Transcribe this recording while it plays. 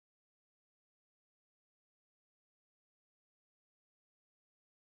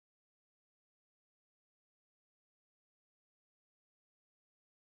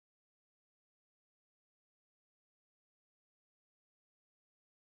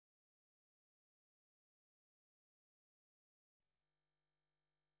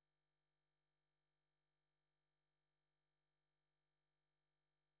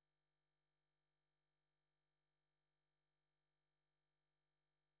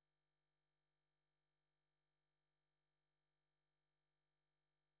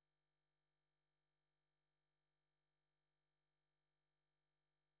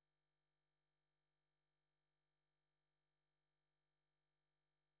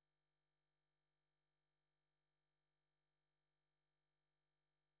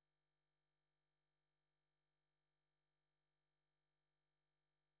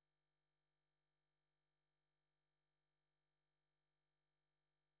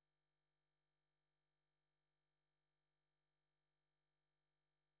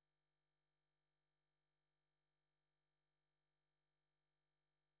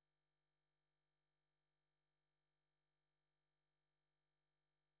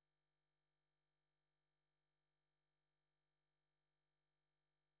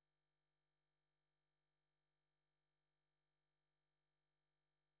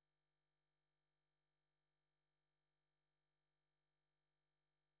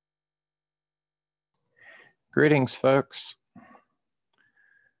Greetings, folks.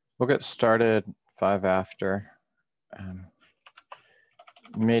 We'll get started 5 after.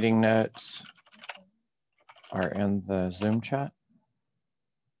 Meeting notes are in the Zoom chat.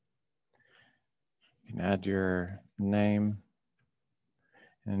 You can add your name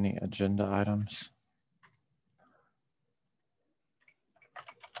and any agenda items.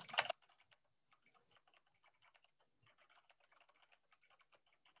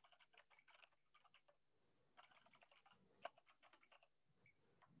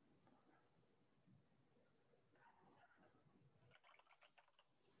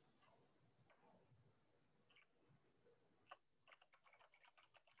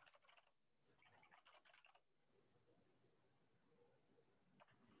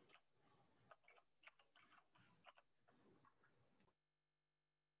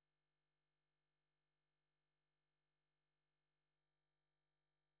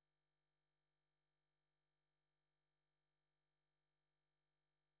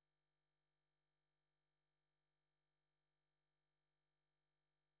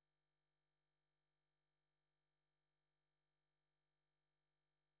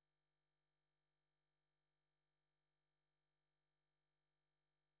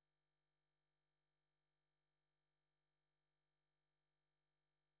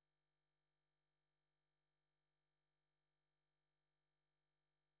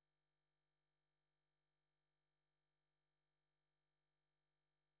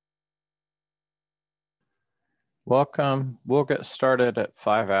 Welcome. We'll get started at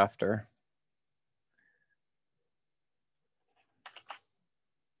 5 after.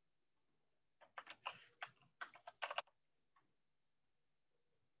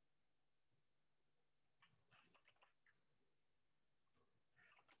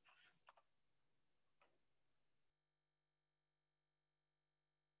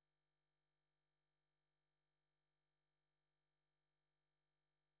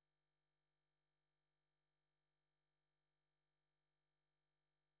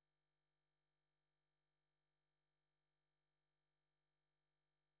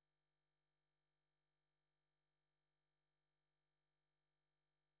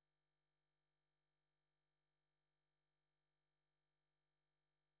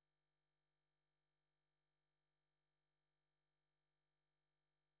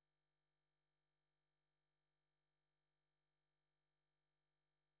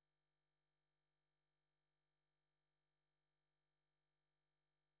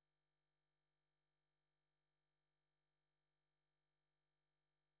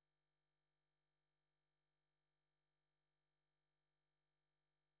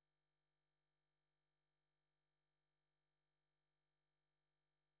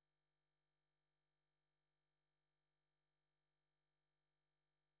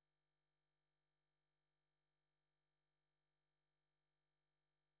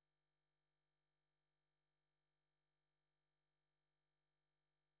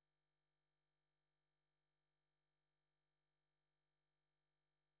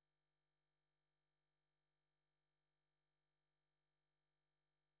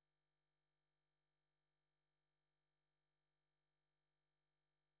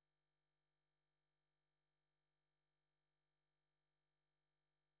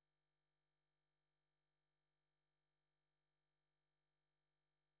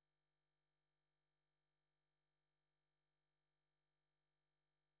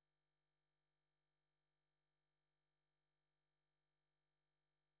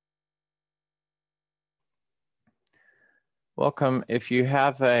 Welcome. If you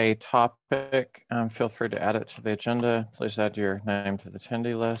have a topic, feel free to add it to the agenda. Please add your name to the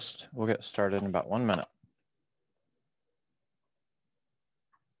attendee list. We'll get started in about 1 minute.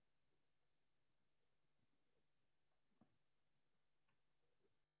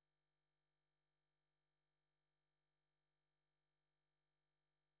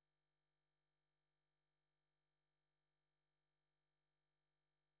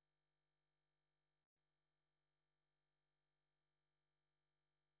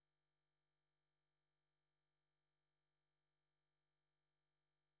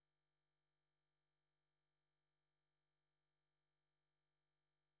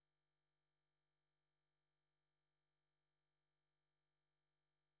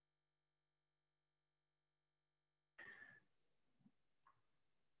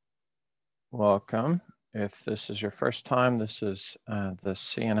 Welcome. If this is your first time, this is the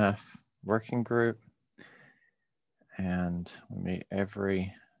CNF working group, and we meet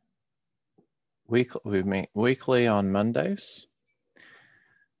every week. We meet weekly on Mondays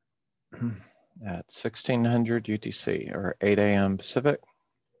at 1600 UTC or 8 a.m. Pacific.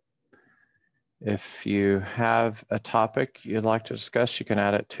 If you have a topic you'd like to discuss, you can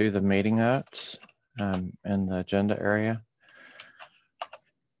add it to the meeting notes in the agenda area.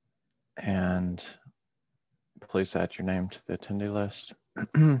 And please add your name to the attendee list.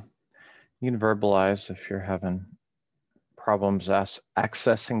 You can verbalize if you're having problems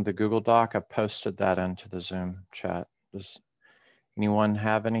accessing the Google Doc. I've posted that into the Zoom chat. Does anyone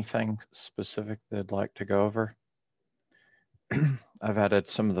have anything specific they'd like to go over? I've added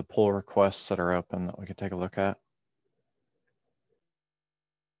some of the pull requests that are open that we could take a look at.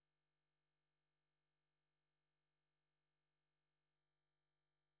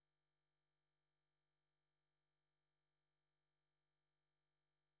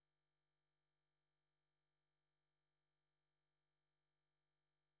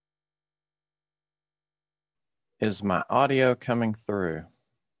 Is my audio coming through?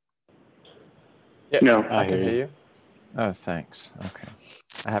 Yeah, no, I can hear you. Oh, thanks. Okay.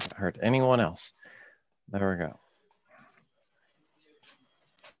 I haven't heard anyone else. There we go.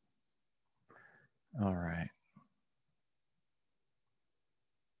 All right.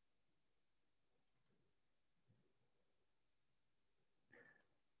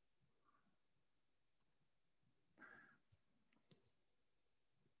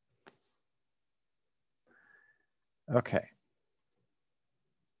 Okay.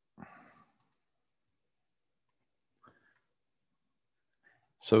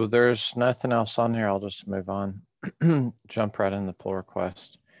 So there's nothing else on here. I'll just move on, jump right in the pull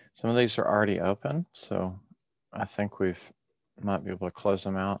request. Some of these are already open, so I think might be able to close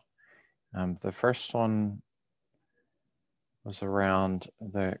them out. The first one was around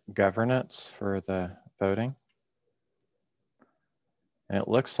the governance for the voting. And it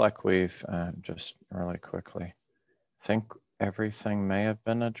looks like we've, just really quickly, I think everything may have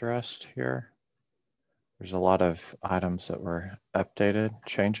been addressed here. There's a lot of items that were updated,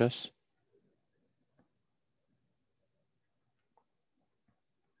 changes.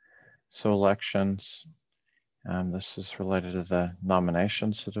 So elections, this is related to the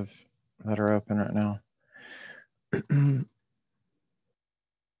nominations that are open right now.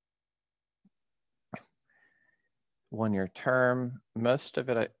 One-year term, most of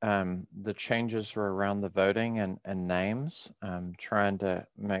it, the changes were around the voting and names, trying to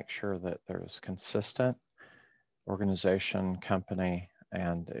make sure that there was consistent organization, company,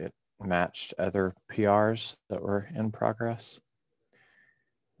 and it matched other PRs that were in progress.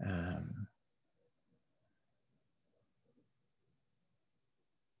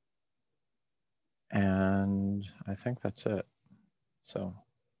 And I think that's it. So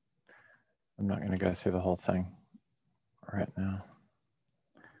I'm not going to go through the whole thing right now.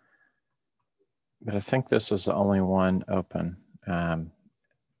 But I think this is the only one open.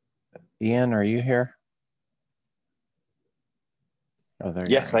 Ian, are you here? Oh, there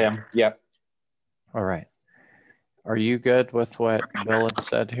you are. Yes, I am. Yep. All right. Are you good with what Bill had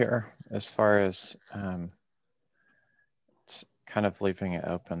said here as far as it's kind of leaving it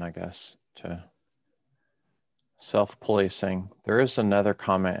open, I guess, to self-policing? There is another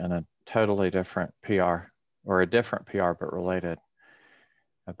comment in a totally different PR, or a different PR but related,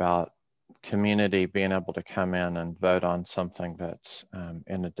 about community being able to come in and vote on something that's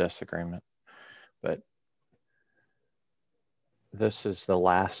in a disagreement. But this is the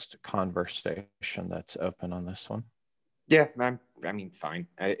last conversation that's open on this one. Yeah, I mean, fine.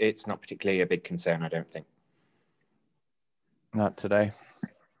 It's not particularly a big concern, I don't think. Not today.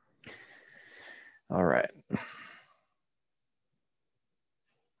 All right.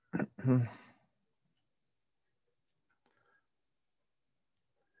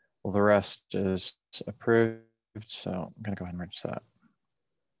 Well, the rest is approved, so I'm going to go ahead and merge that.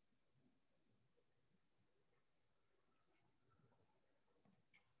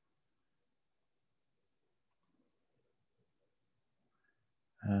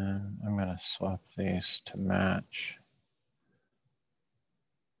 And I'm going to swap these to match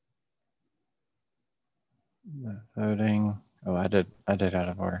the voting. Oh, I did out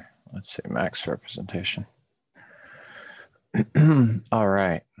of order. Let's see, max representation. All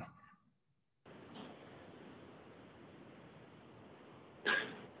right.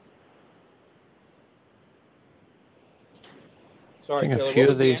 Sorry,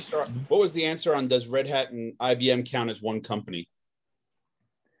 Taylor, what was the answer on does Red Hat and IBM count as one company?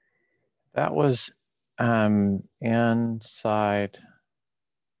 That was inside.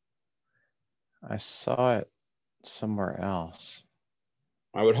 I saw it somewhere else.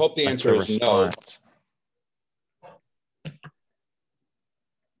 I would hope the answer is no.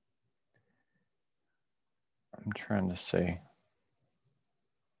 I'm trying to see.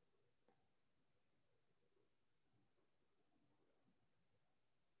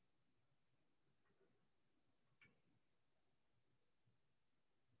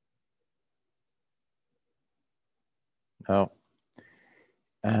 No.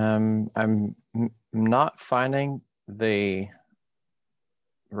 I'm not finding the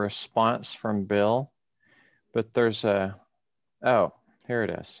response from Bill, but there's a, oh, here it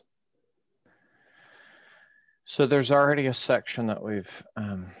is. So there's already a section that we've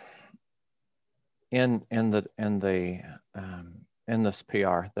in this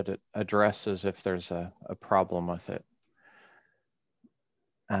PR that it addresses if there's a problem with it.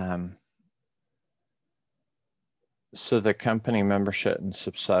 So the company membership and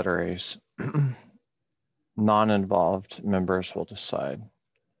subsidiaries, non-involved members will decide.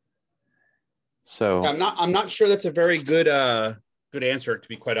 So I'm not sure that's a very good good answer, to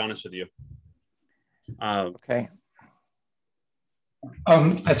be quite honest with you. Okay.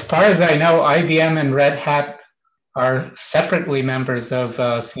 As far as I know, IBM and Red Hat are separately members of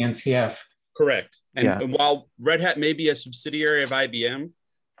CNCF. Correct. And while Red Hat may be a subsidiary of IBM,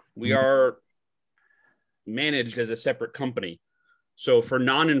 we are managed as a separate company. So for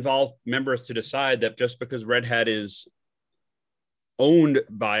non-involved members to decide that just because Red Hat is owned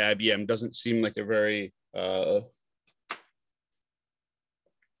by IBM doesn't seem like a very a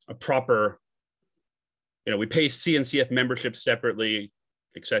proper, you know, we pay CNCF membership separately,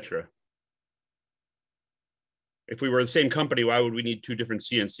 etc. If we were the same company, why would we need two different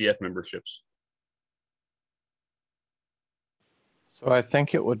CNCF memberships? So I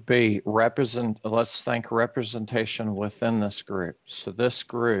think it would be let's think representation within this group. So this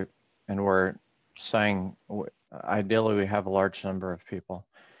group, and we're saying ideally we have a large number of people,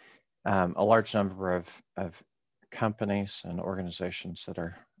 a large number of companies and organizations that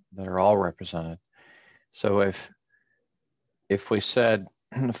are all represented. So if we said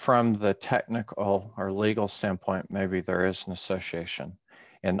from the technical or legal standpoint, maybe there is an association,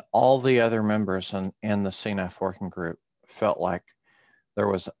 and all the other members in the CNF working group felt like there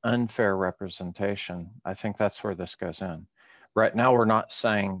was unfair representation, I think that's where this goes in. Right now, we're not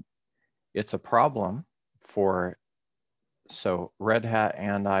saying it's a problem so Red Hat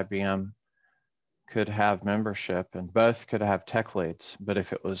and IBM could have membership and both could have tech leads, but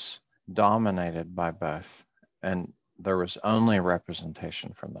if it was dominated by both and there was only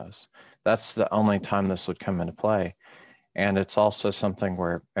representation from those, that's the only time this would come into play. And it's also something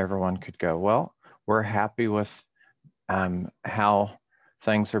where everyone could go, well, we're happy with how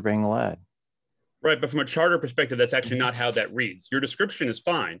things are being led. Right, but from a charter perspective, that's actually not how that reads. Your description is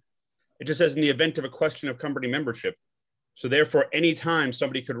fine. It just says in the event of a question of company membership. So therefore, anytime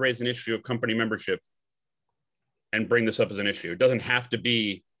somebody could raise an issue of company membership and bring this up as an issue, it doesn't have to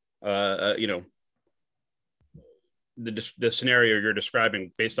be, you know, the scenario you're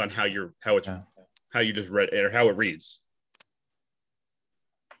describing based on how you just read it or how it reads.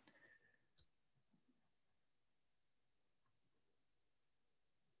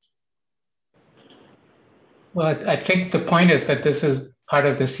 Well, I think the point is that this is part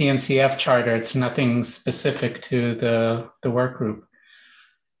of the CNCF charter. It's nothing specific to the work group.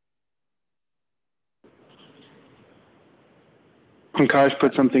 Pankaj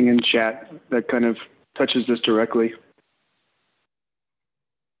put something in chat that kind of touches this directly.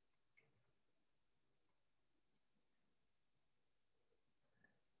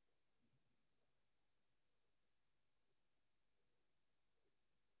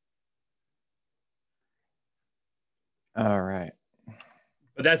 All right.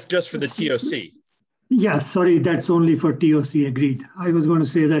 But that's just for the TOC. Yeah, sorry, that's only for TOC, agreed. I was going to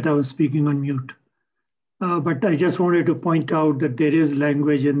say that I was speaking on mute. But I just wanted to point out that there is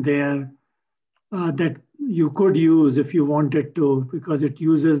language in there that you could use if you wanted to, because it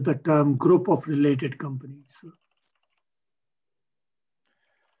uses the term group of related companies.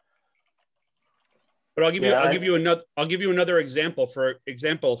 But I'll give you another example. For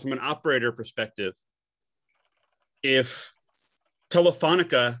example, from an operator perspective, if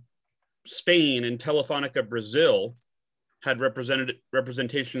Telefonica Spain and Telefonica Brazil had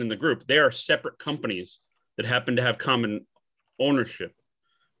representation in the group, they are separate companies that happen to have common ownership,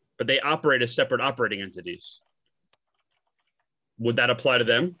 but they operate as separate operating entities. Would that apply to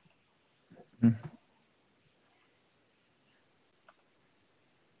them? Mm-hmm.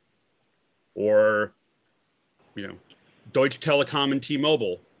 Or, you know, Deutsche Telekom and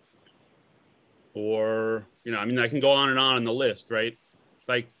T-Mobile, or, you know, I mean, I can go on and on in the list, right?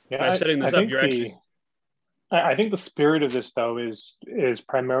 Like, by setting this up, you're actually... I think the spirit of this, though, is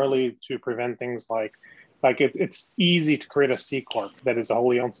primarily to prevent things like it's easy to create a C Corp that is a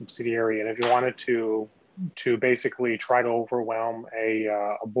wholly owned subsidiary. And if you wanted to basically try to overwhelm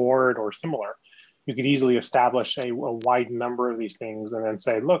a board or similar, you could easily establish a wide number of these things and then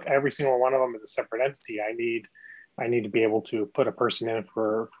say, look, every single one of them is a separate entity. I need I need to be able to put a person in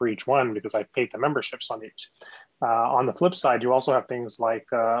for each one because I paid the memberships on each. On the flip side, you also have things like,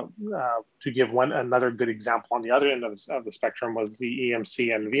 to give another good example on the other end of the spectrum was the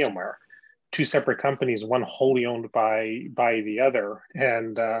EMC and VMware, two separate companies, one wholly owned by the other,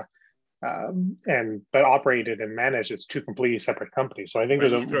 but operated and managed as two completely separate companies. So I think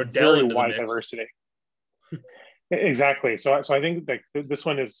there's a very wide diversity. Exactly. So I think that this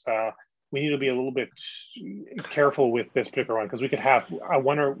one is, we need to be a little bit careful with this particular one, because we could have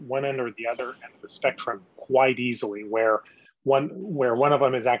one end or the other end of the spectrum quite easily, where one of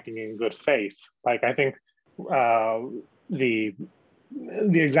them is acting in good faith. Like I think the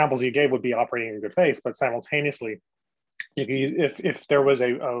examples you gave would be operating in good faith, but simultaneously, if there was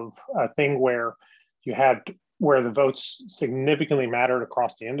a thing where the votes significantly mattered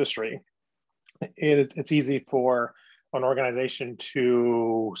across the industry, it's easy for an organization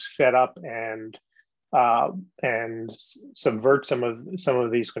to set up and subvert some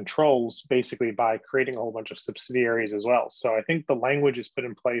of these controls, basically by creating a whole bunch of subsidiaries as well. So I think the language is put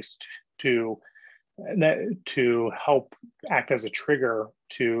in place to help act as a trigger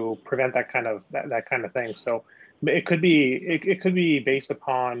to prevent that kind of thing. So it could be based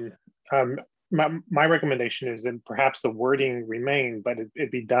upon. My recommendation is that perhaps the wording remain, but it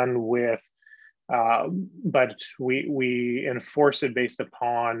be done with. But we enforce it based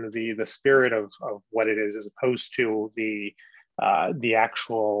upon the spirit of what it is, as opposed to the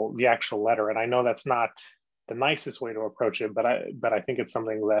actual letter. And I know that's not the nicest way to approach it, but I think it's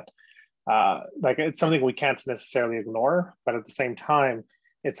something that it's something we can't necessarily ignore. But at the same time,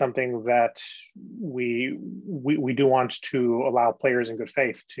 it's something that we do want to allow players in good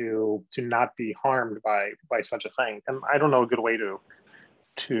faith to not be harmed by such a thing. And I don't know a good way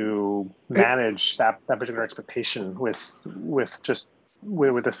to manage that particular expectation with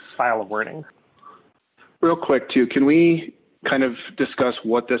this style of wording. Real quick too, can we kind of discuss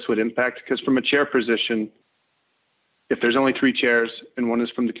what this would impact? Because from a chair position, if there's only 3 chairs and one is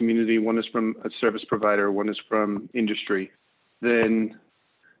from the community, one is from a service provider, one is from industry, then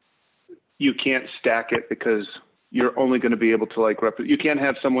you can't stack it, because you're only going to be able to you can't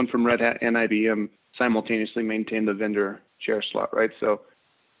have someone from Red Hat and IBM simultaneously maintain the vendor chair slot, right? So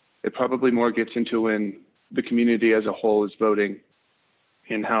it probably more gets into when the community as a whole is voting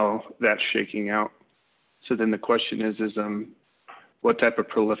and how that's shaking out. So then the question is what type of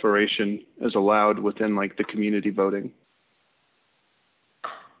proliferation is allowed within the community voting?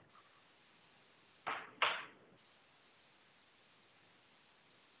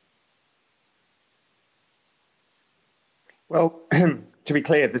 Well, to be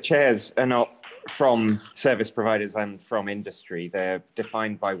clear, the chairs are not from service providers and from industry. They're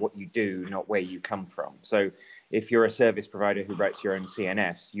defined by what you do, not where you come from. So if you're a service provider who writes your own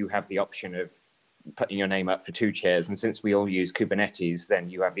CNFs, you have the option of putting your name up for 2 chairs. And since we all use Kubernetes, then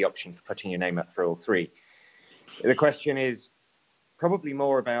you have the option for putting your name up for all 3. The question is probably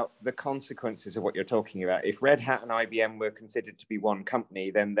more about the consequences of what you're talking about. If Red Hat and IBM were considered to be one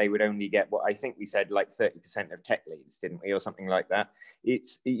company, then they would only get what I think we said, 30% of tech leads, didn't we, or something like that.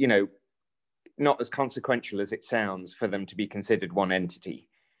 It's, not as consequential as it sounds for them to be considered one entity.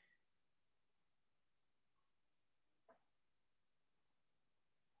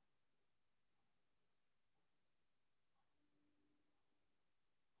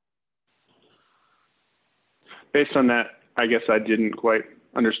 Based on that, I guess I didn't quite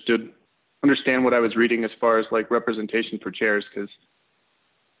understand what I was reading as far as representation for chairs, because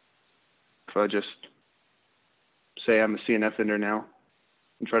if I just say I'm a CNF vendor now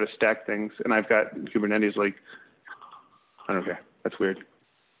and try to stack things, and I've got Kubernetes, I don't know, that's weird.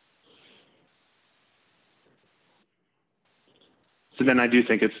 So then I do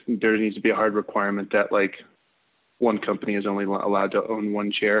think there needs to be a hard requirement that one company is only allowed to own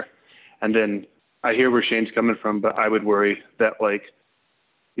 1 chair. And then I hear where Shane's coming from, but I would worry that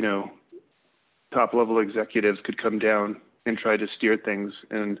top level executives could come down and try to steer things.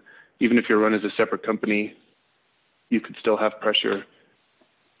 And even if you're run as a separate company, you could still have pressure,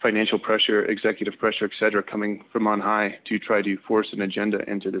 financial pressure, executive pressure, et cetera, coming from on high to try to force an agenda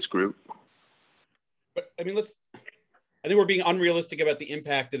into this group. But I mean, I think we're being unrealistic about the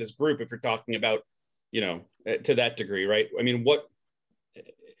impact of this group if you're talking about, to that degree, right? I mean,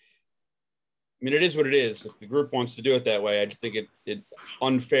 it is what it is. If the group wants to do it that way, I just think it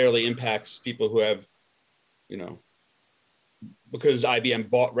unfairly impacts people who have, because IBM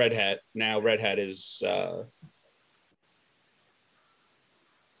bought Red Hat, now Red Hat is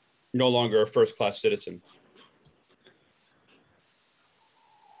no longer a first-class citizen.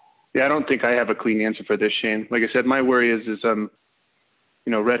 Yeah, I don't think I have a clean answer for this, Shane. Like I said, my worry is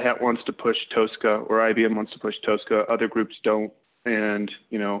you know, Red Hat wants to push Tosca or IBM wants to push Tosca, other groups don't. And,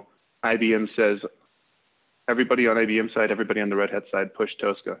 you know, IBM says everybody on IBM side, everybody on the Red Hat side push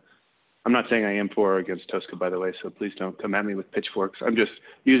Tosca. I'm not saying I am for or against Tosca, by the way, so please don't come at me with pitchforks. I'm just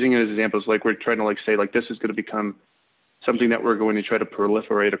using it as examples, like we're trying to like say like this is going to become something that we're going to try to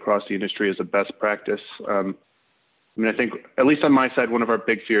proliferate across the industry as a best practice. I mean, I think at least on my side, one of our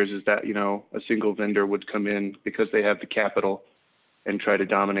big fears is that, you know, a single vendor would come in because they have the capital and try to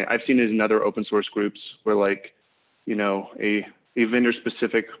dominate. I've seen it in other open source groups where like, you know, a vendor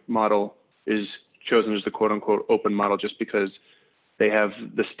specific model is chosen as the quote unquote open model just because they have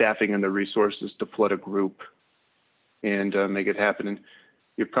the staffing and the resources to flood a group and make it happen. And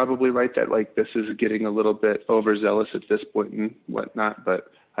you're probably right that like this is getting a little bit overzealous at this point and whatnot, but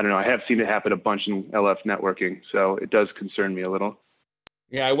I don't know. I have seen it happen a bunch in LF networking, so it does concern me a little.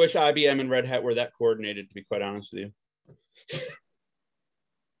 Yeah, I wish IBM and Red Hat were that coordinated, to be quite honest with you.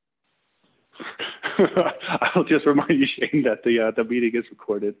 I'll just remind you, Shane, that the meeting is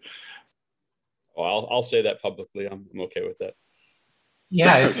recorded. Oh, I'll say that publicly. I'm okay with that.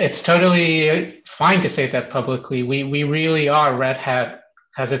 Yeah, it's totally fine to say that publicly. We really are. Red Hat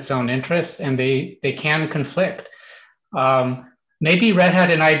has its own interests, and they can conflict. Maybe Red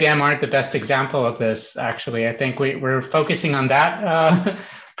Hat and IBM aren't the best example of this. Actually, I think we're focusing on that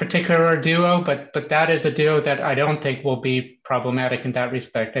particular duo, but that is a duo that I don't think will be problematic in that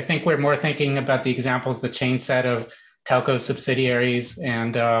respect. I think we're more thinking about the examples that Shane said of telco subsidiaries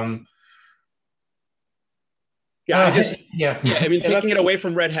and. I mean, taking it away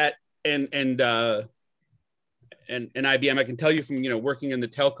from Red Hat and IBM, I can tell you from, you know, working in the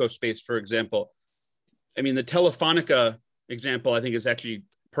telco space, for example, I mean, the Telefonica example, I think is actually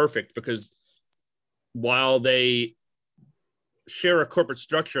perfect because while they share a corporate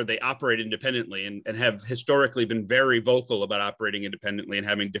structure, they operate independently and have historically been very vocal about operating independently and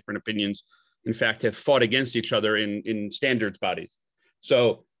having different opinions. In fact, have fought against each other in standards bodies.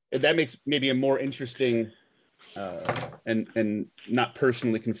 So that makes maybe a more interesting and not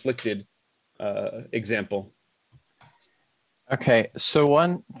personally conflicted example. Okay, so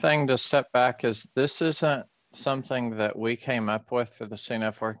one thing to step back is this isn't something that we came up with for the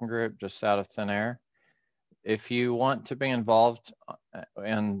CNF working group just out of thin air. If you want to be involved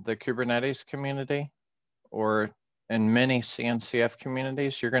in the Kubernetes community or in many CNCF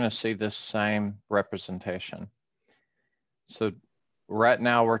communities, you're going to see this same representation. So right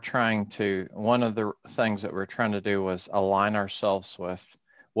now we're trying to, one of the things that we're trying to do was align ourselves with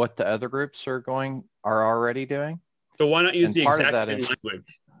what the other groups are already doing. So why not use the exact same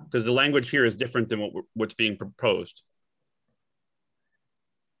language? Because the language here is different than what's being proposed.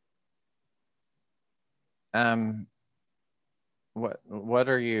 What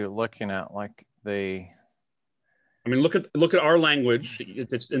are you looking at? Like the? I mean, look at our language.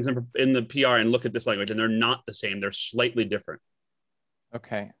 It's in the PR, and look at this language, and they're not the same. They're slightly different.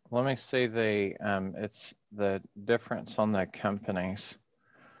 Okay, let me see the it's the difference on the companies.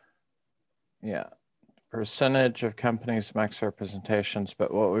 Yeah. Percentage of companies max representations,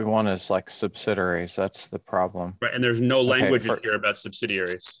 but what we want is like subsidiaries. That's the problem. Right, and there's no language here about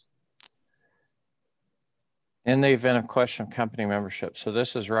subsidiaries. In the event of question of company membership. So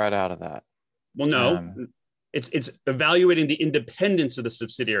this is right out of that. Well, no, it's evaluating the independence of the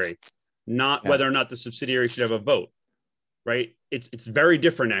subsidiary, not whether or not the subsidiary should have a vote, right? It's very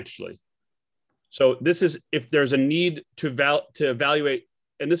different actually. So this is if there's a need to evaluate,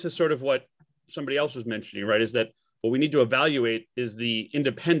 and this is sort of what somebody else was mentioning, right? Is that what we need to evaluate is the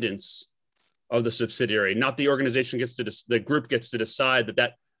independence of the subsidiary, not the organization the group gets to decide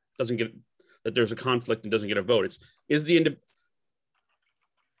that doesn't get, that there's a conflict and doesn't get a vote. Is the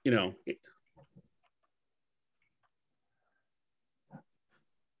you know.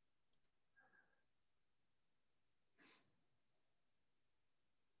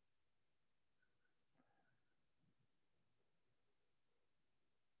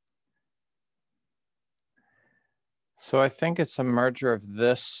 So I think it's a merger of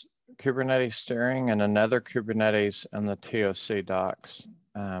this Kubernetes steering and another Kubernetes and the TOC docs.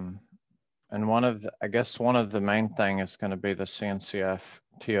 And I guess one of the main thing is going to be the CNCF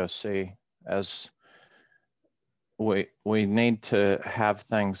TOC, as we need to have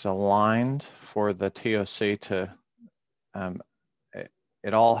things aligned for the TOC to,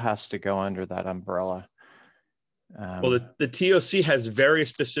 it all has to go under that umbrella. Well, the TOC has very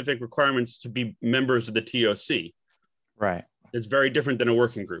specific requirements to be members of the TOC. Right. It's very different than a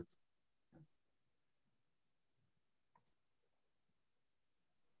working group.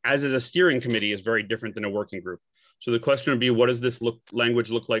 As is a steering committee is very different than a working group. So the question would be, what does this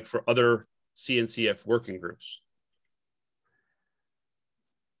language look like for other CNCF working groups?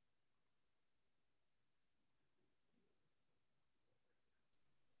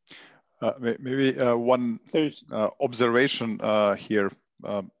 Maybe one observation here,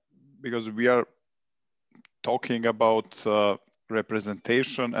 because we are talking about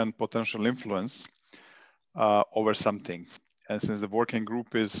representation and potential influence over something. And since the working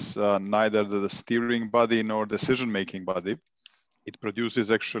group is neither the steering body nor decision-making body, it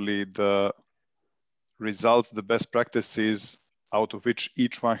produces actually the results, the best practices, out of which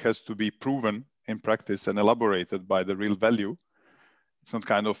each one has to be proven in practice and elaborated by the real value. It's not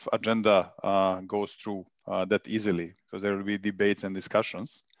kind of agenda goes through that easily, because there will be debates and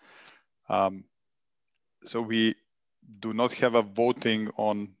discussions. So we do not have a voting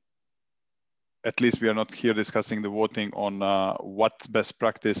on, at least we are not here discussing the voting on what best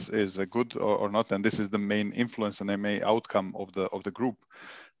practice is good or not. And this is the main influence and the main outcome of the group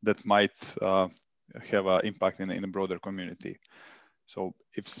that might have an impact in a broader community. So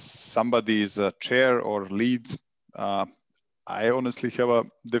if somebody is a chair or lead, I honestly have a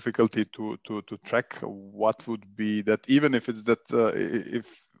difficulty to track what would be that, even if it's that, if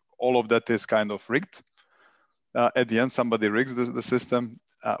all of that is kind of rigged, at the end somebody rigs the system,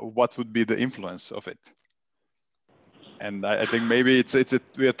 what would be the influence of it? And I think maybe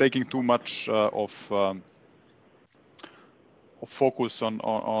we are taking too much of focus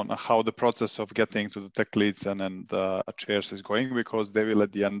on how the process of getting to the tech leads and chairs is going, because they will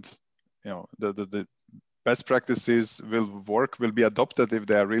at the end, the best practices will be adopted if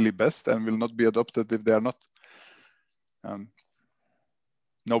they are really best, and will not be adopted if they are not.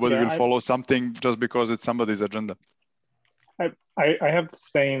 Nobody will follow something just because it's somebody's agenda. I have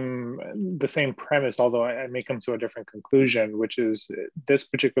the same premise, although I may come to a different conclusion, which is this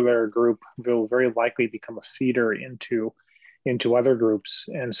particular group will very likely become a feeder into other groups.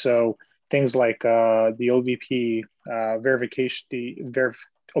 And so things like the OVP verification,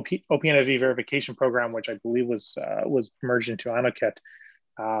 OPNFV verification program, which I believe was merged into Anoket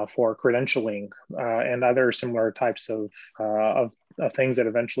for credentialing, and other similar types of things that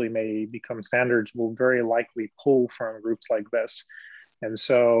eventually may become standards, will very likely pull from groups like this. And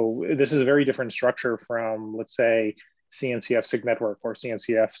so this is a very different structure from, let's say, CNCF SIG network or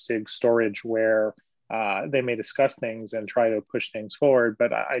CNCF SIG storage, where they may discuss things and try to push things forward,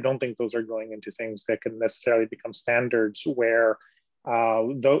 but I don't think those are going into things that can necessarily become standards where,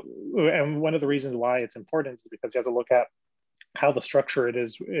 and one of the reasons why it's important is because you have to look at how the structure it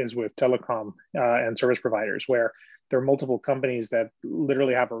is with telecom and service providers, where there are multiple companies that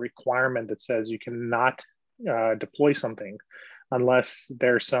literally have a requirement that says you cannot deploy something unless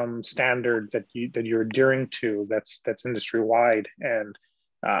there's some standard that you're adhering to that's industry wide. And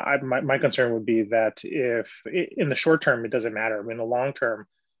my concern would be that if in the short term it doesn't matter, in the long term,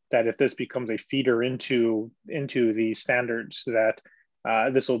 that if this becomes a feeder into the standards, that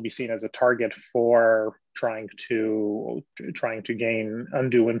this will be seen as a target for trying to gain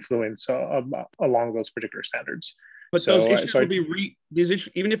undue influence along those particular standards. But those issues will be these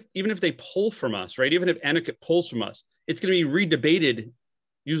issues, even if they pull from us, right? Even if Anoket pulls from us, it's going to be redebated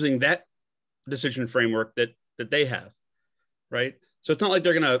using that decision framework that they have, right? So it's not like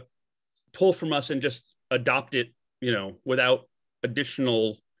they're going to pull from us and just adopt it, without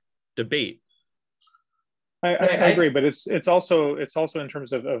additional debate. I agree, but it's also in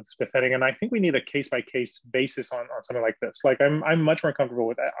terms of defending, and I think we need a case-by-case basis on something like this. Like I'm much more comfortable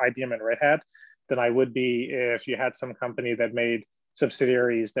with IBM and Red Hat than I would be if you had some company that made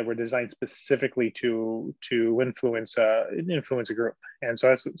subsidiaries that were designed specifically to influence a group. And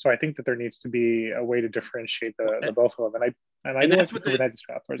so I think that there needs to be a way to differentiate the both of them. And that's what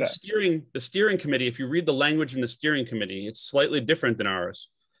the steering committee, if you read the language in the steering committee, it's slightly different than ours.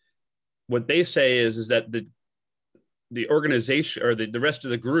 What they say is that the organization or the rest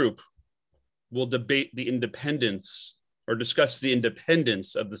of the group will debate the independence or discuss the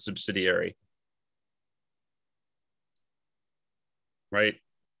independence of the subsidiary. Right?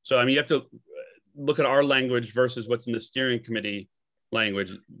 So, I mean, you have to look at our language versus what's in the steering committee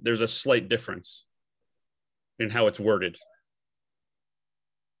language. There's a slight difference in how it's worded.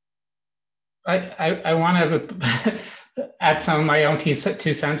 I want to add some of my own 2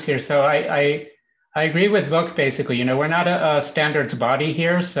 cents here. So I agree with Vuk, basically. We're not a standards body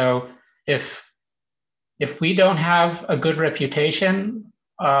here. So if we don't have a good reputation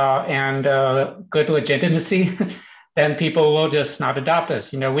and good legitimacy, then people will just not adopt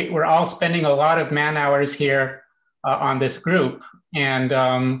us. We're all spending a lot of man hours here on this group,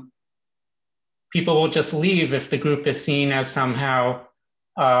 and people will just leave if the group is seen as somehow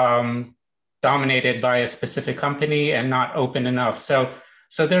dominated by a specific company and not open enough. So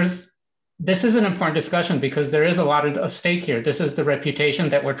this is an important discussion because there is a lot of stake here. This is the reputation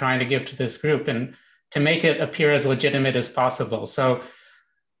that we're trying to give to this group and to make it appear as legitimate as possible. So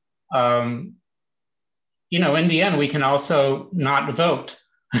You know, in the end, we can also not vote.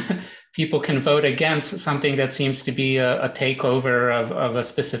 People can vote against something that seems to be a takeover of a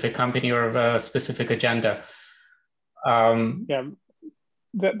specific company or of a specific agenda. Yeah,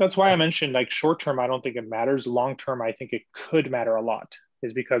 that's why I mentioned like short term, I don't think it matters. Long term, I think it could matter a lot,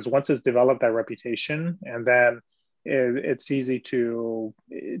 is because once it's developed that reputation, and then it's easy to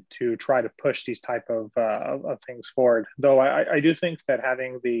try to push these type of things forward. Though I do think that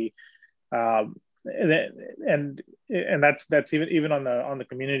having the and that's even on the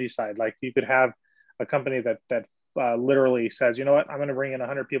community side, like you could have a company that literally says, you know what, I'm going to bring in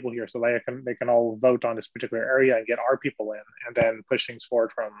 100 people here so they can all vote on this particular area and get our people in, and then push things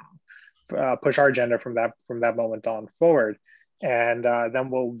forward push our agenda from that moment on forward. And then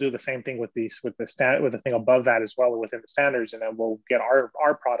we'll do the same thing with the thing above that as well within the standards, and then we'll get our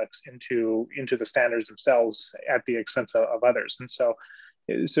products into the standards themselves at the expense of others. And so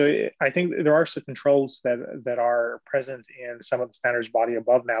I think there are some controls that are present in some of the standards body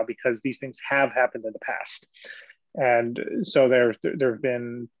above now, because these things have happened in the past. And so there have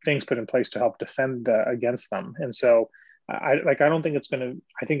been things put in place to help defend against them. And so I don't think it's going to,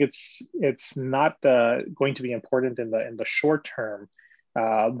 I think it's not going to be important in the short term,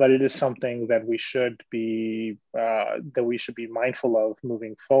 but it is something that we should be mindful of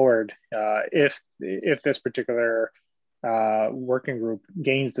moving forward if this particular working group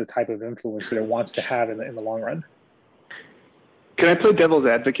gains the type of influence that it wants to have in the long run. Can I play devil's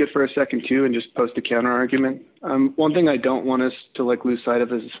advocate for a second too, and just post a counter argument? One thing I don't want us to lose sight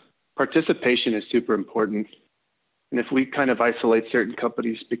of is participation is super important. And if we kind of isolate certain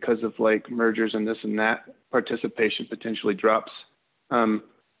companies because of mergers and this and that, participation potentially drops.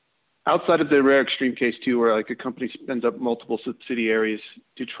 Outside of the rare extreme case too, where a company spins up multiple subsidiaries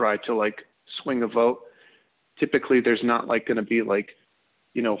to try to swing a vote, typically there's not going to be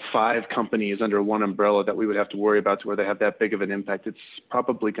 5 companies under one umbrella that we would have to worry about to where they have that big of an impact. It's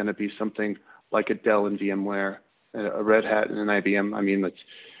probably going to be something like a Dell and VMware, a Red Hat and an IBM. I mean,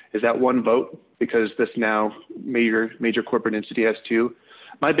 is that one vote because this now major corporate entity has 2?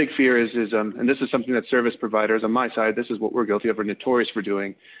 My big fear is and this is something that service providers on my side, this is what we're guilty of or notorious for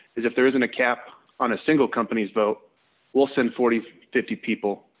doing, is if there isn't a cap on a single company's vote, we'll send 40, 50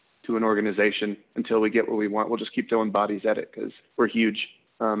 people to an organization until we get what we want. We'll just keep throwing bodies at it because we're huge.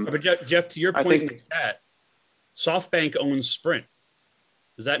 But Jeff, to your point in the chat, SoftBank owns Sprint.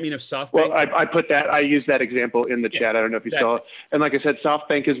 Does that mean if SoftBank? Well, I used that example in the chat. I don't know if you saw it. And like I said,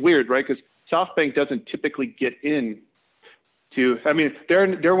 SoftBank is weird, right? Because SoftBank doesn't typically get in to, I mean,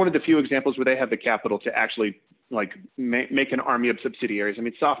 they're one of the few examples where they have the capital to actually make an army of subsidiaries. I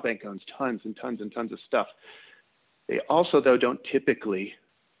mean, SoftBank owns tons and tons and tons of stuff. They also, though, don't typically,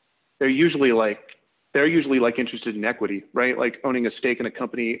 they're usually interested in equity, right? Like owning a stake in a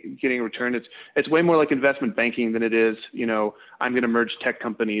company, getting a return. It's way more like investment banking than it is, I'm going to merge tech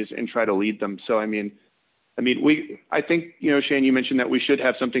companies and try to lead them. So, I think, Shane, you mentioned that we should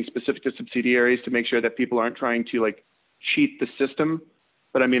have something specific to subsidiaries to make sure that people aren't trying to cheat the system.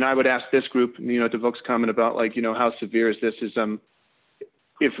 But I would ask this group, to Vok's comment about how severe is this is,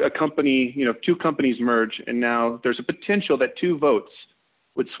 if a company, 2 companies merge and now there's a potential that 2 votes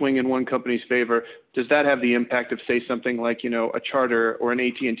would swing in one company's favor, does that have the impact of, say, something like, a Charter or an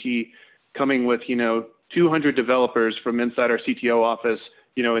AT&T coming with, 200 developers from inside our CTO office,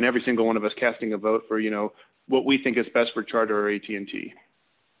 and every single one of us casting a vote for, what we think is best for Charter or AT&T?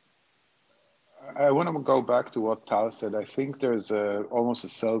 I want to go back to what Tal said. I think there's almost a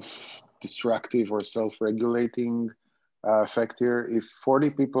self-destructive or self-regulating effect here. If 40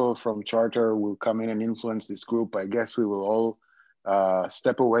 people from Charter will come in and influence this group, I guess we will all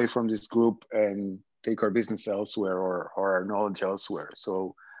step away from this group and take our business elsewhere or our knowledge elsewhere.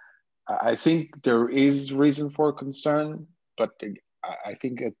 So I think there is reason for concern, but I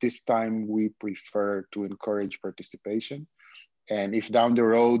think at this time we prefer to encourage participation. And if down the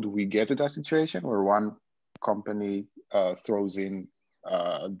road we get to that situation where one company throws in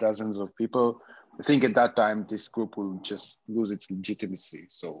dozens of people, I think at that time this group will just lose its legitimacy.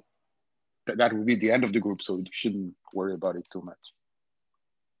 So that would be the end of the group, so you shouldn't worry about it too much.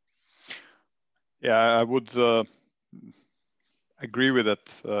 Yeah, I would agree with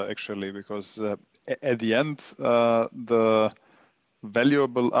that actually, because at the end, the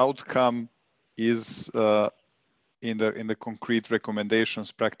valuable outcome is in the concrete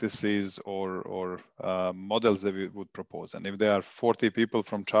recommendations, practices, or models that we would propose. And if there are 40 people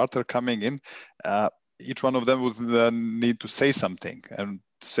from Charter coming in, each one of them would then need to say something and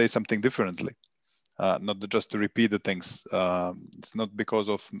say something differently. not just to repeat the things. It's not because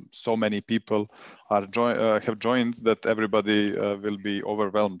of so many people have joined that everybody will be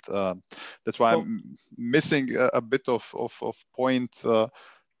overwhelmed. That's why I'm missing a bit of point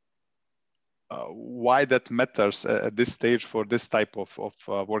why that matters at this stage for this type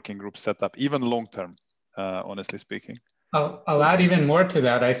of working group setup, even long term, honestly speaking. I'll add even more to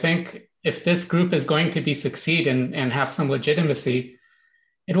that. I think if this group is going to succeed and have some legitimacy,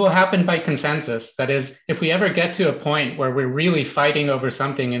 it will happen by consensus. That is, if we ever get to a point where we're really fighting over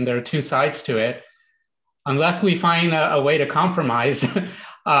something and there are two sides to it, unless we find a way to compromise,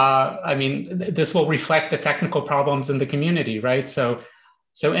 I mean, this will reflect the technical problems in the community, right? So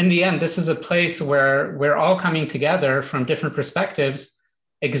in the end, this is a place where we're all coming together from different perspectives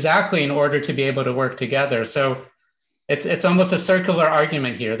exactly in order to be able to work together. So it's almost a circular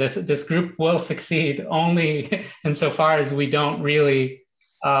argument here. This group will succeed only insofar as we don't really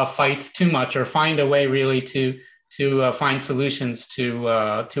fight too much or find a way really to find solutions to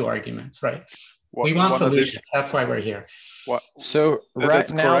arguments, right? We want solutions. That's why we're here. So right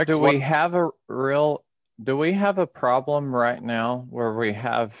now, do we have a problem right now where we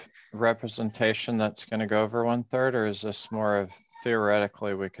have representation that's going to go over 1/3, or is this more of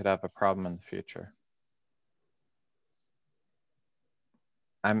theoretically we could have a problem in the future?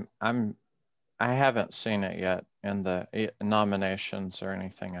 I haven't seen it yet in the nominations or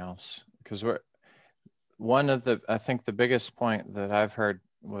anything else, because I think the biggest point that I've heard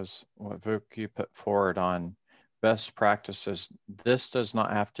was what Vuk, you put forward on best practices. This does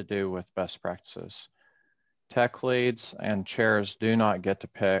not have to do with best practices. Tech leads and chairs do not get to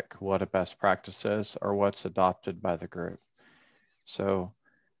pick what a best practice is or what's adopted by the group. So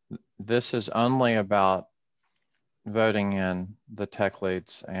this is only about voting in the tech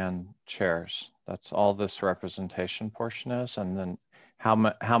leads and chairs. That's all this representation portion is. And then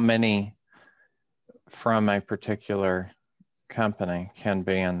how many from a particular company can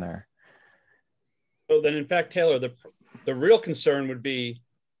be in there. So then in fact, Taylor, the real concern would be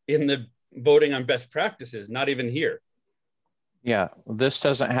in the voting on best practices, not even here. Yeah, this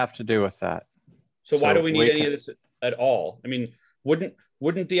doesn't have to do with that. So why do we need any of this at all? I mean,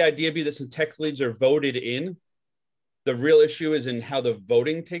 wouldn't the idea be that some tech leads are voted in? The real issue is in how the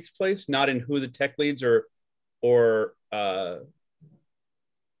voting takes place, not in who the tech leads or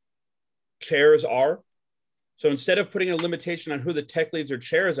chairs are. So instead of putting a limitation on who the tech leads or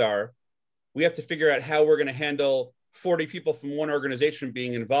chairs are, we have to figure out how we're going to handle 40 people from one organization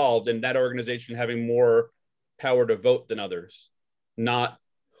being involved and that organization having more power to vote than others, not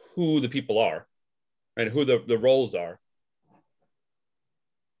who the people are and who the roles are.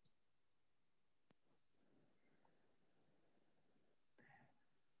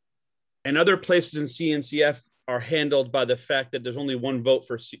 And other places in CNCF are handled by the fact that there's only one vote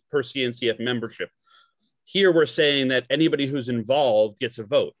per CNCF membership. Here we're saying that anybody who's involved gets a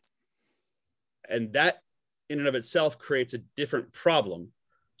vote. And that in and of itself creates a different problem.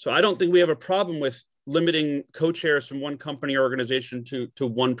 So I don't think we have a problem with limiting co-chairs from one company or organization to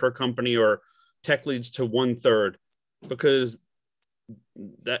one per company or tech leads to 1/3, because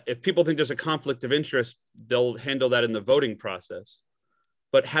that if people think there's a conflict of interest, they'll handle that in the voting process.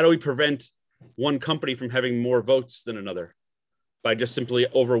 But how do we prevent one company from having more votes than another? By just simply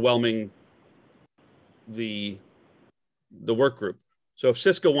overwhelming the work group. So if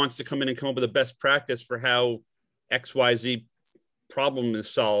Cisco wants to come in and come up with a best practice for how XYZ problem is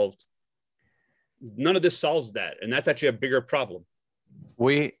solved, none of this solves that. And that's actually a bigger problem.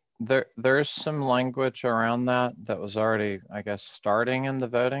 There's some language around that was already, I guess, starting in the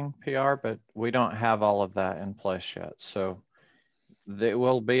voting PR, but we don't have all of that in place yet. So there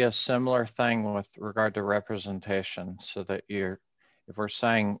will be a similar thing with regard to representation, so that if we're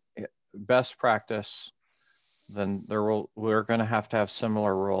saying best practice, then we're going to have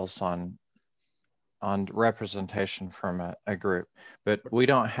similar rules on representation from a group, but we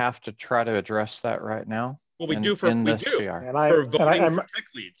don't have to try to address that right now. Well, we do for voting for tech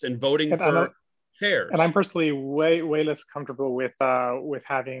leads and voting for chairs. And I'm personally way less comfortable with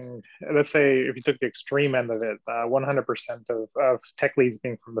having, let's say, if you took the extreme end of it, 100% of tech leads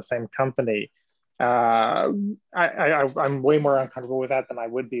being from the same company. I'm way more uncomfortable with that than I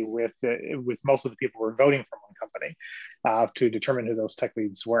would be with most of the people who are voting from one company to determine who those tech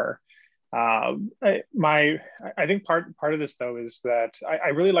leads were. I think part of this though is that I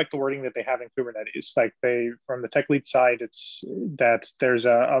really like the wording that they have in Kubernetes. Like from the tech lead side, it's that there's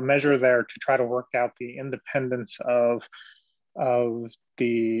a measure there to try to work out the independence of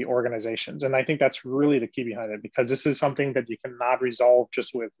the organizations. And I think that's really the key behind it, because this is something that you cannot resolve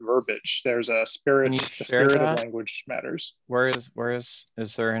just with verbiage. There's a spirit, the spirit of language matters.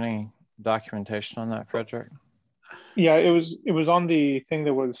 Is there any documentation on that, Frederick? Yeah, it was on the thing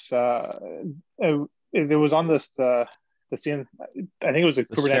that was it was on this the CN, I think it was a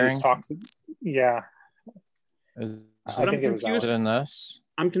Kubernetes talk. Yeah. I think it was in this.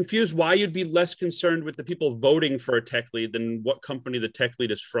 I'm confused why you'd be less concerned with the people voting for a tech lead than what company the tech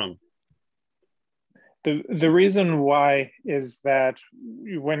lead is from. The reason why is that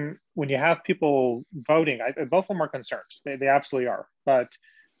when you have people voting, both of them are concerned. They absolutely are. But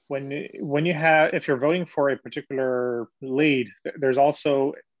when you have, if you're voting for a particular lead, there's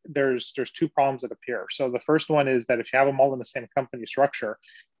also there's two problems that appear. So the first one is that if you have them all in the same company structure,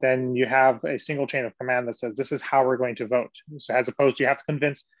 then you have a single chain of command that says this is how we're going to vote. So as opposed to you have to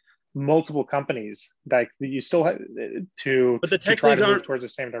convince multiple companies that you still have to try to move towards the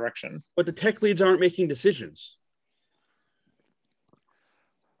same direction. But the tech leads aren't making decisions.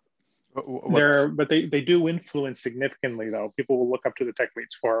 But they do influence significantly, though. People will look up to the tech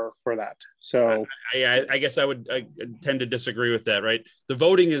leads for that. So I guess I tend to disagree with that. Right, the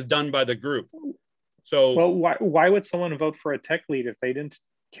voting is done by the group. So well, why would someone vote for a tech lead if they didn't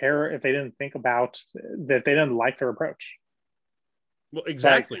care, if they didn't think about that, they didn't like their approach? Well,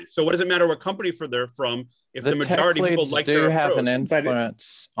 exactly. So what does it matter what company they're from if the majority of people like their approach? Do have an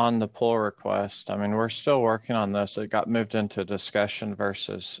influence on the pull request. I mean, we're still working on this. It got moved into discussion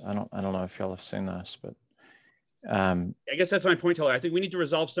versus, I don't know if y'all have seen this, but I guess that's my point, Tyler. I think we need to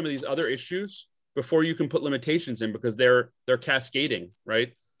resolve some of these other issues before you can put limitations in, because they're cascading,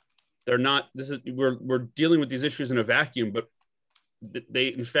 right? They're not. We're dealing with these issues in a vacuum, but they,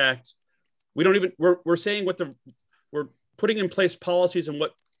 in fact, we don't even. We're saying we're putting in place policies and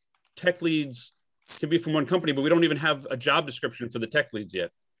what tech leads can be from one company, but we don't even have a job description for the tech leads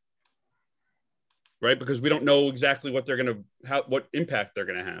yet, right? Because we don't know exactly what what impact they're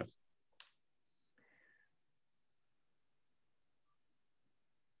going to have.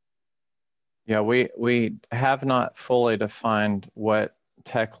 Yeah, we have not fully defined what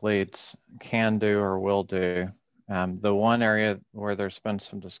tech leads can do or will do. The one area where there's been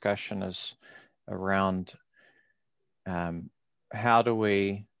some discussion is around how do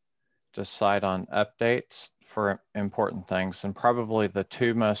we decide on updates for important things? And probably the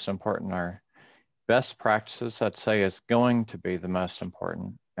two most important are best practices, I'd say, is going to be the most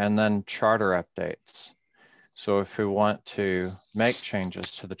important, and then charter updates. So if we want to make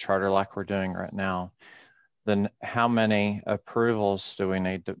changes to the charter like we're doing right now, then how many approvals do we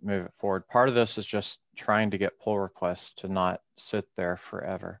need to move it forward? Part of this is just trying to get pull requests to not sit there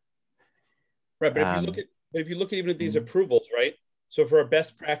forever. Right, but if you look at even at these approvals, right? So for a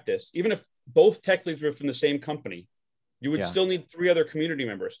best practice, even if both tech leads were from the same company, you would still need 3 other community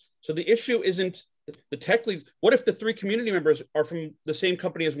members. So the issue isn't the tech leads. What if the 3 community members are from the same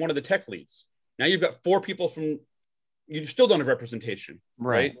company as one of the tech leads? Now you've got 4 people from, you still don't have representation,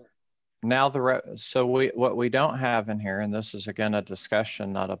 right? Now so what we don't have in here, and this is again a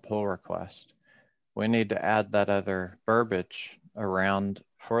discussion, not a pull request, we need to add that other verbiage around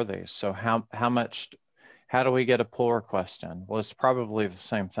for these. So how do we get a pull request in? Well, it's probably the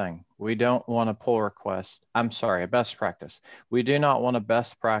same thing. We don't want a pull request. I'm sorry, a best practice. We do not want a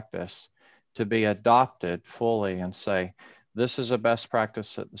best practice to be adopted fully and say, this is a best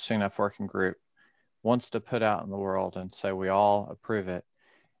practice that the CNF working group wants to put out in the world and say we all approve it,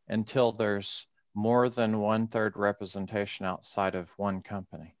 until there's more than 1/3 representation outside of one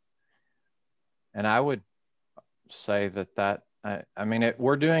company. And I would say that I mean,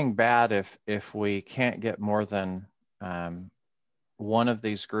 we're doing bad if we can't get more than one of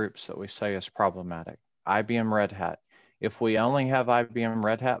these groups that we say is problematic. IBM Red Hat. If we only have IBM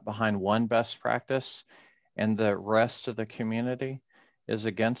Red Hat behind one best practice and the rest of the community is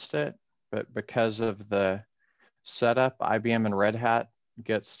against it, but because of the setup, IBM and Red Hat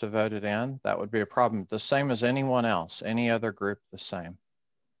gets to vote it in, that would be a problem. The same as anyone else, any other group, the same.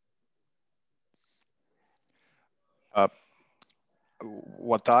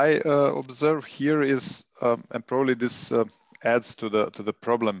 What I observe here is, and probably this adds to the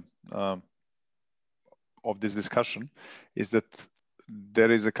problem of this discussion, is that there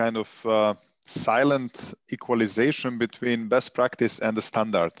is a kind of silent equalization between best practice and the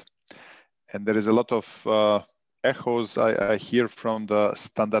standard. And there is a lot of echoes I hear from the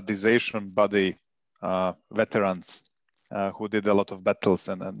standardization body veterans who did a lot of battles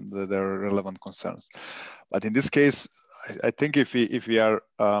and their relevant concerns. But in this case, I think if we are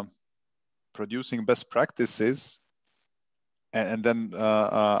producing best practices and then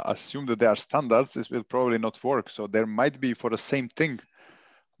assume that they are standards, this will probably not work. So there might be, for the same thing,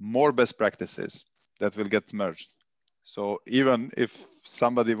 more best practices that will get merged. So even if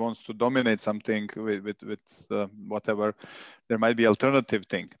somebody wants to dominate something with whatever, there might be alternative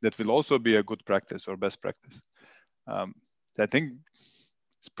thing that will also be a good practice or best practice. I think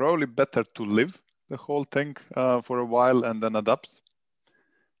it's probably better to live the whole thing for a while and then adapt,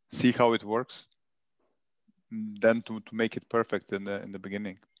 see how it works, than to make it perfect in the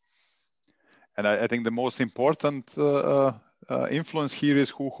beginning. And I think the most important influence here is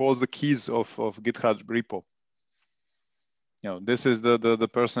who holds the keys of GitHub repo. You know, this is the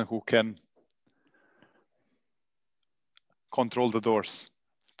person who can control the doors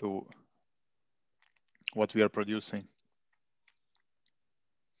to what we are producing.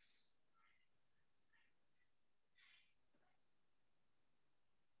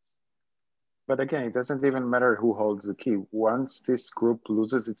 But again, it doesn't even matter who holds the key. Once this group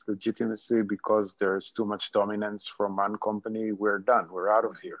loses its legitimacy because there's too much dominance from one company, we're done. We're out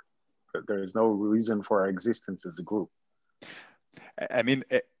of here. There is no reason for our existence as a group. I mean,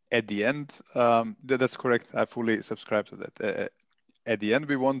 at the end, that's correct. I fully subscribe to that. At the end,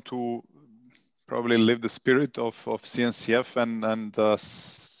 we want to probably live the spirit of CNCF and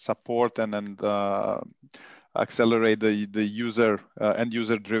support and accelerate the user and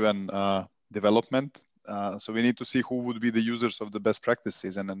user-driven development. So we need to see who would be the users of the best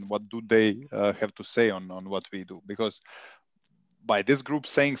practices and what do they have to say on what we do. Because by this group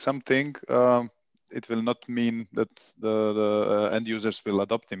saying something, it will not mean that the end users will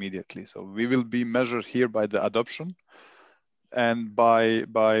adopt immediately. So we will be measured here by the adoption and by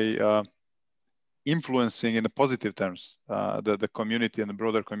influencing in the positive terms the community and the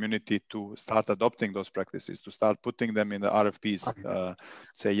broader community to start adopting those practices, to start putting them in the RFPs,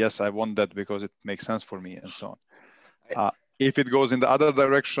 say, yes, I want that because it makes sense for me, and so on. If it goes in the other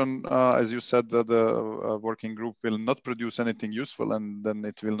direction, as you said, the working group will not produce anything useful, and then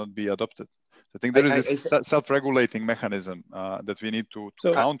it will not be adopted. I think there is this self-regulating mechanism that we need to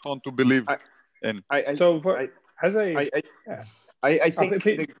count on, to believe in. I think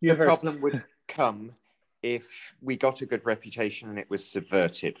the problem would come if we got a good reputation and it was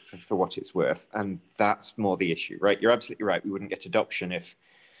subverted for what it's worth, and that's more the issue, right? You're absolutely right. We wouldn't get adoption if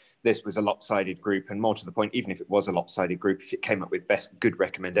this was a lopsided group, and more to the point, even if it was a lopsided group, if it came up with good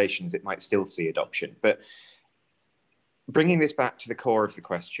recommendations, it might still see adoption. But bringing this back to the core of the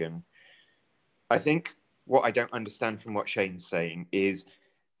question, I think what I don't understand from what Shane's saying is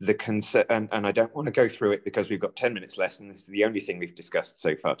the concern, and I don't want to go through it because we've got 10 minutes less, and this is the only thing we've discussed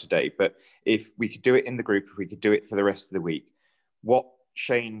so far today. But if we could do it in the group, if we could do it for the rest of the week, what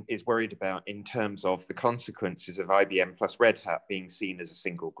Shane is worried about in terms of the consequences of IBM plus Red Hat being seen as a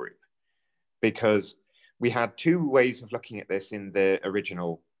single group. Because we had two ways of looking at this in the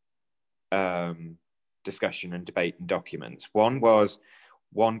original discussion and debate and documents. One was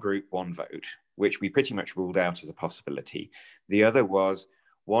one group, one vote, which we pretty much ruled out as a possibility. The other was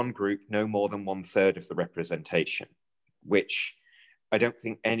one group, no more than 1/3 of the representation, which I don't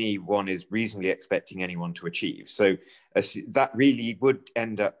think anyone is reasonably expecting anyone to achieve. So that really would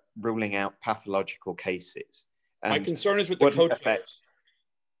end up ruling out pathological cases. And my concern is with the co-chairs.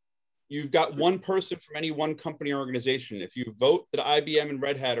 You've got one person from any one company or organization. If you vote that IBM and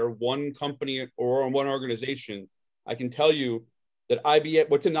Red Hat are one company or one organization, I can tell you that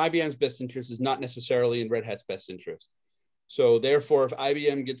what's in IBM's best interest is not necessarily in Red Hat's best interest. So therefore, if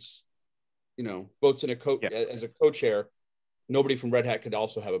IBM gets, votes in as a co-chair, nobody from Red Hat could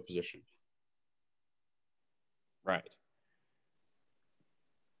also have a position. Right.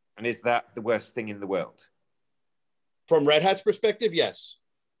 And is that the worst thing in the world? From Red Hat's perspective, yes.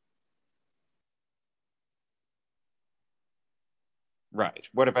 Right.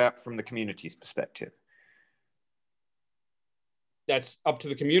 What about from the community's perspective? That's up to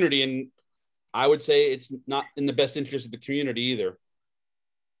the community, and I would say it's not in the best interest of the community either.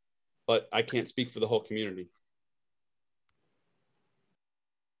 But I can't speak for the whole community.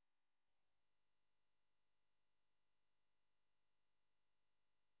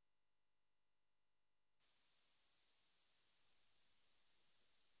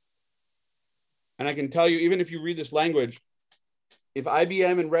 And I can tell you, even if you read this language, if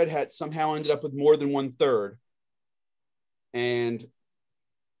IBM and Red Hat somehow ended up with more than 1/3, and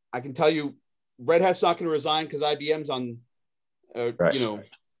I can tell you, Red Hat's not going to resign because IBM's on,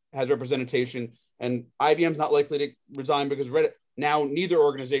 has representation, and IBM's not likely to resign because now neither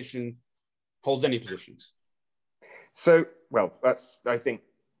organization holds any positions. So, well, that's, I think,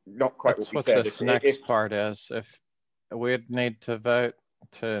 not quite what we said. This next part is, if we'd need to vote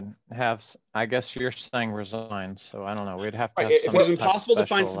to have, I guess you're saying resign, so I don't know, we'd have to have if some it was impossible to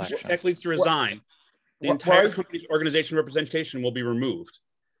find election. some tech leads to resign, the entire company's organization representation will be removed.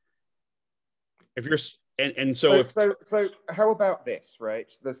 And so so how about this,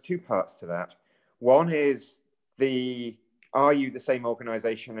 right? There's two parts to that. One is are you the same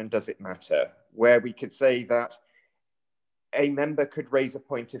organization and does it matter? Where we could say that a member could raise a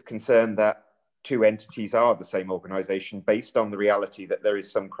point of concern that two entities are the same organization based on the reality that there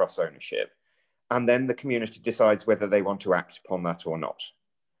is some cross ownership. And then the community decides whether they want to act upon that or not.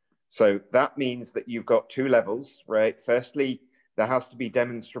 So that means that you've got two levels, right? Firstly, there has to be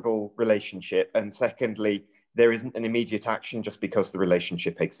demonstrable relationship. And secondly, there isn't an immediate action just because the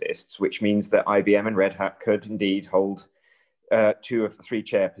relationship exists, which means that IBM and Red Hat could indeed hold two of the three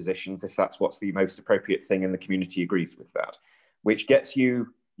chair positions if that's what's the most appropriate thing and the community agrees with that, which gets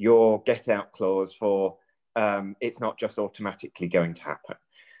you your get out clause for it's not just automatically going to happen.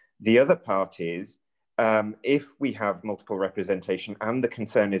 The other part is if we have multiple representation and the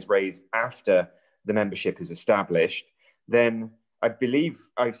concern is raised after the membership is established, then I believe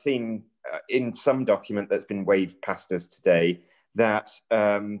I've seen in some document that's been waved past us today that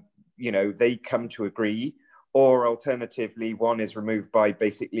they come to agree, or alternatively, one is removed by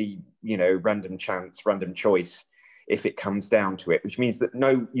basically random chance, random choice, if it comes down to it, which means that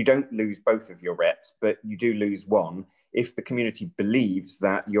no, you don't lose both of your reps, but you do lose one if the community believes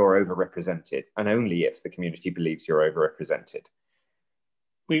that you're overrepresented, and only if the community believes you're overrepresented.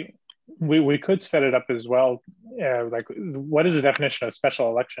 We could set it up as well. Like, what is the definition of special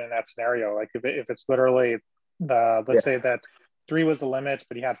election in that scenario? Like, if it's literally let's say that 3 was the limit,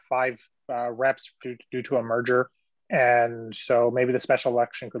 but you had 5 reps due to a merger. And so maybe the special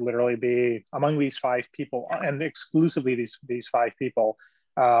election could literally be among these 5 people, and exclusively these 5 people.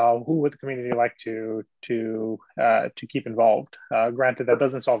 Who would the community like to keep involved? Granted, that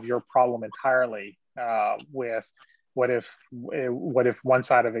doesn't solve your problem entirely. With what if one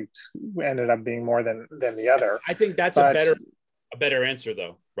side of it ended up being more than the other? I think that's a better answer,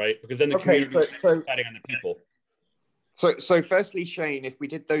 though, right? Because then the community is deciding on the people. So firstly, Shane, if we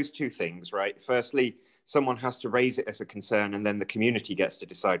did those two things, right? Firstly, someone has to raise it as a concern, and then the community gets to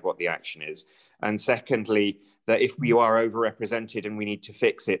decide what the action is. And secondly, that if we are overrepresented and we need to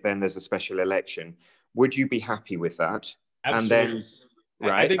fix it, then there's a special election. Would you be happy with that? Absolutely.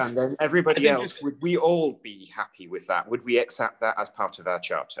 And then, and then everybody else, would we all be happy with that? Would we accept that as part of our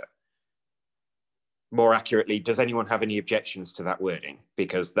charter? More accurately, does anyone have any objections to that wording?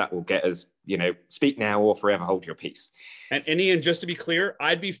 Because that will get us, speak now or forever hold your peace. And Ian, just to be clear,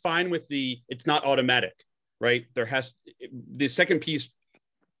 I'd be fine with it's not automatic, right? The second piece,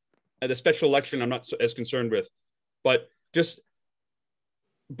 the special election, I'm not as concerned with, but just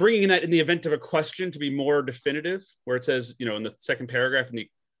bringing that in the event of a question to be more definitive, where it says, in the second paragraph in the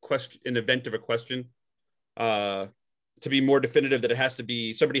event of a question, to be more definitive that it has to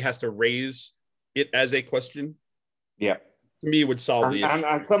be, somebody has to raise it as a question. Yeah. To me, would solve the issue.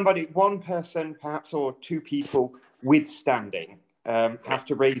 And one person perhaps, or 2 people with standing have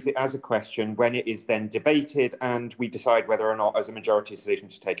to raise it as a question when it is then debated and we decide whether or not as a majority decision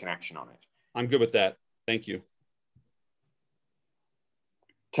to take an action on it. I'm good with that. Thank you.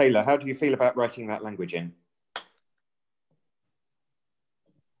 Taylor, how do you feel about writing that language in?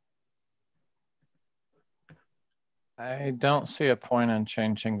 I don't see a point in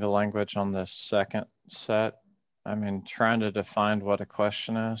changing the language on this second set. I mean, trying to define what a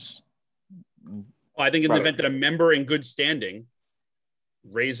question is. Well, I think in the event that a member in good standing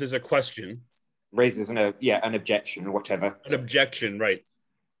raises a question. Raises an objection or whatever. An objection, right.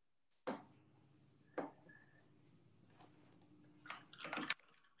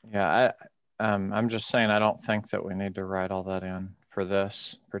 Yeah, I'm just saying I don't think that we need to write all that in for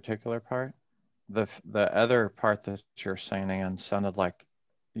this particular part. The other part that you're saying, Ian, sounded like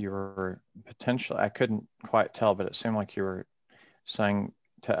you were potentially, I couldn't quite tell, but it seemed like you were saying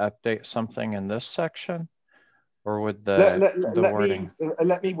to update something in this section, or would the wording?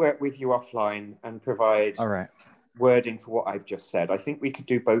 Let me work with you offline and provide wording for what I've just said. I think we could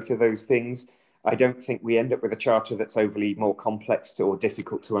do both of those things. I don't think we end up with a charter that's overly more complex or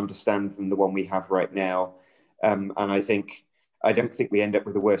difficult to understand than the one we have right now. And I don't think we end up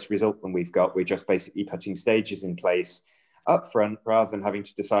with a worse result than we've got. We're just basically putting stages in place up front rather than having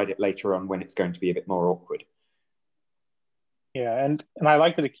to decide it later on when it's going to be a bit more awkward. Yeah, and I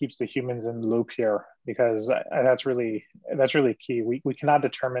like that it keeps the humans in the loop here, because that's really key. We cannot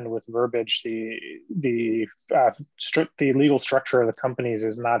determine with verbiage the legal structure of the companies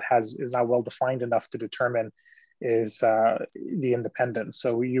is not well defined enough to determine is the independence.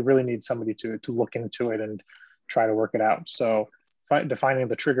 So you really need somebody to look into it and try to work it out. So defining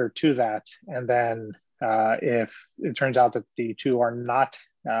the trigger to that, and then if it turns out that the two are not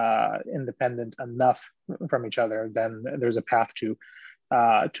independent enough from each other, then there's a path to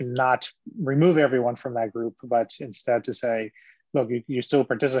not remove everyone from that group, but instead to say, look, you still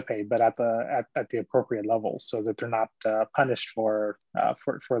participate, but at the appropriate level, so that they're not punished for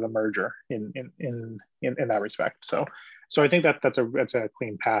the merger in that respect. So I think that's a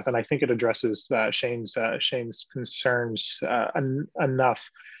clean path, and I think it addresses Shane's concerns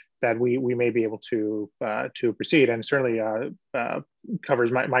enough that we may be able to proceed, and certainly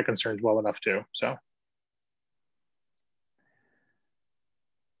covers my concerns well enough too. So.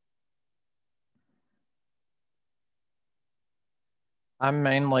 I'm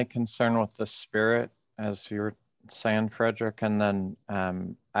mainly concerned with the spirit, as you were saying, Frederick, and then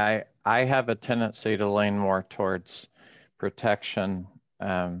I have a tendency to lean more towards protection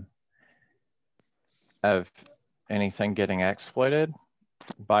of anything getting exploited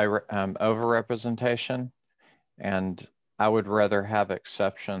by overrepresentation, and I would rather have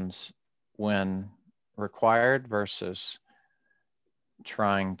exceptions when required versus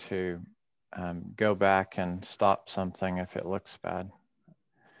trying to go back and stop something if it looks bad.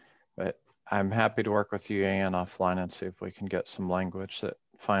 But I'm happy to work with you, Ian, offline and see if we can get some language that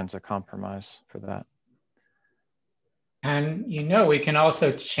finds a compromise for that. And we can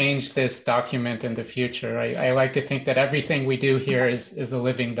also change this document in the future. I like to think that everything we do here is a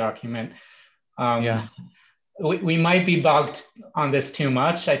living document. Yeah. We might be bogged on this too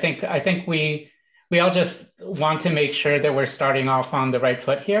much. I think we all just want to make sure that we're starting off on the right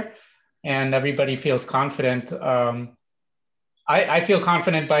foot here, and everybody feels confident. I feel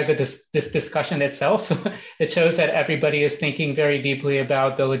confident by this discussion itself. It shows that everybody is thinking very deeply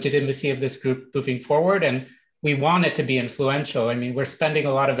about the legitimacy of this group moving forward, and we want it to be influential. I mean, we're spending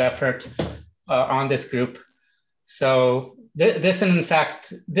a lot of effort on this group. So this in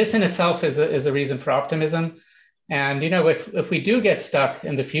itself is a reason for optimism. And if we do get stuck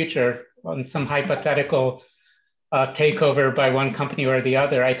in the future on some hypothetical takeover by one company or the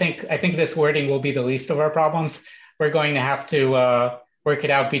other, I think this wording will be the least of our problems. We're going to have to work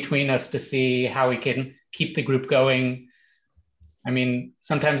it out between us to see how we can keep the group going. I mean,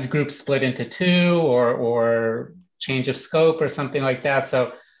 sometimes groups split into two or change of scope or something like that.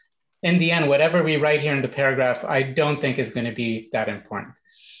 So in the end, whatever we write here in the paragraph, I don't think is going to be that important.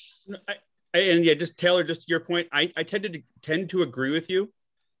 And yeah, just Taylor, just to your point, I tend to agree with you.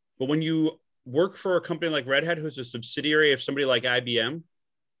 But when you work for a company like Red Hat, who's a subsidiary of somebody like IBM,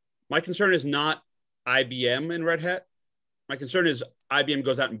 my concern is not IBM and Red Hat. My concern is IBM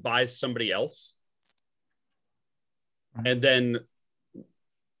goes out and buys somebody else. And then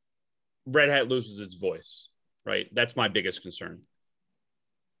Red Hat loses its voice, right? That's my biggest concern.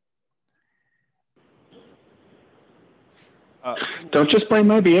 Don't just blame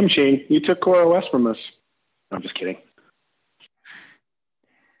IBM, Shane. You took Core OS from us. No, I'm just kidding.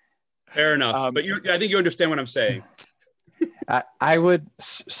 Fair enough. But I think you understand what I'm saying. I would,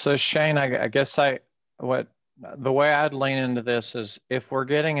 so Shane, I guess the way I'd lean into this is if we're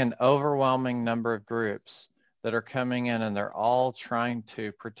getting an overwhelming number of groups that are coming in and they're all trying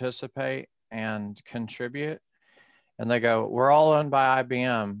to participate and contribute, and they go, we're all owned by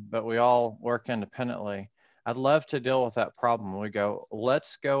IBM, but we all work independently. I'd love to deal with that problem. We go,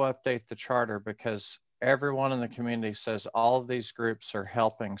 let's go update the charter because everyone in the community says all of these groups are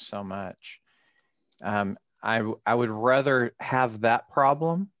helping so much. I would rather have that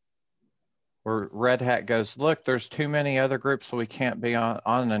problem where Red Hat goes, look, there's too many other groups so we can't be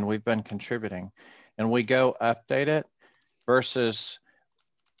on and we've been contributing. And we go update it versus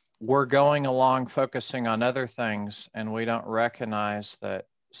we're going along focusing on other things and we don't recognize that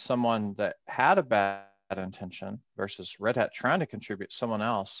someone that had a bad intention versus Red Hat trying to contribute someone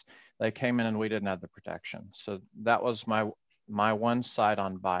else, they came in and we didn't have the protection. So that was my one side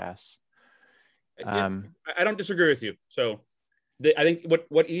on bias. I don't disagree with you. So I think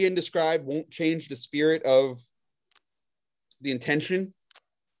what Ian described won't change the spirit of the intention,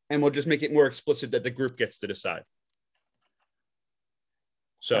 and we'll just make it more explicit that the group gets to decide.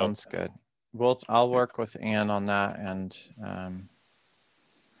 So sounds good. I'll work with Ian on that, and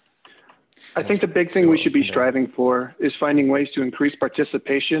I think the big thing we should be striving for is finding ways to increase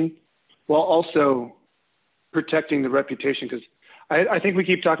participation while also protecting the reputation. Because I think we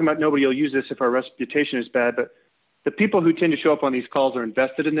keep talking about nobody will use this if our reputation is bad, but the people who tend to show up on these calls are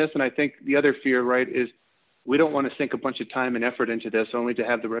invested in this. And I think the other fear, right, is we don't want to sink a bunch of time and effort into this only to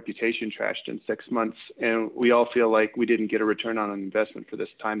have the reputation trashed in 6 months. And we all feel like we didn't get a return on an investment for this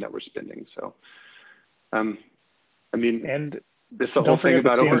time that we're spending. So, I mean, and this the whole thing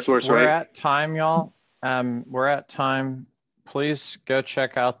about open source, we're right? We're at time, y'all. We're at time. Please go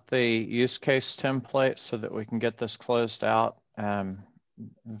check out the use case template so that we can get this closed out.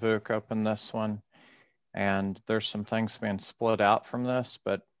 Vuk, open this one. And there's some things being split out from this,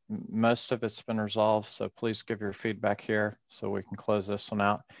 but most of it's been resolved. So please give your feedback here so we can close this one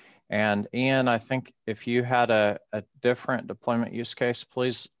out. And Ian, I think if you had a different deployment use case,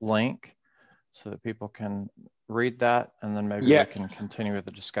 please link so that people can read that, and then maybe we can continue with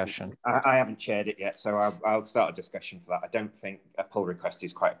the discussion. I haven't shared it yet, so I'll start a discussion for that. I don't think a pull request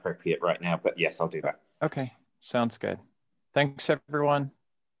is quite appropriate right now, but yes, I'll do that. Okay, sounds good. Thanks, everyone.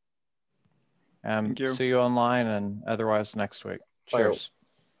 Thank you. See you online and otherwise next week. Cheers.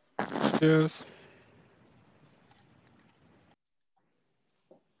 Cheers.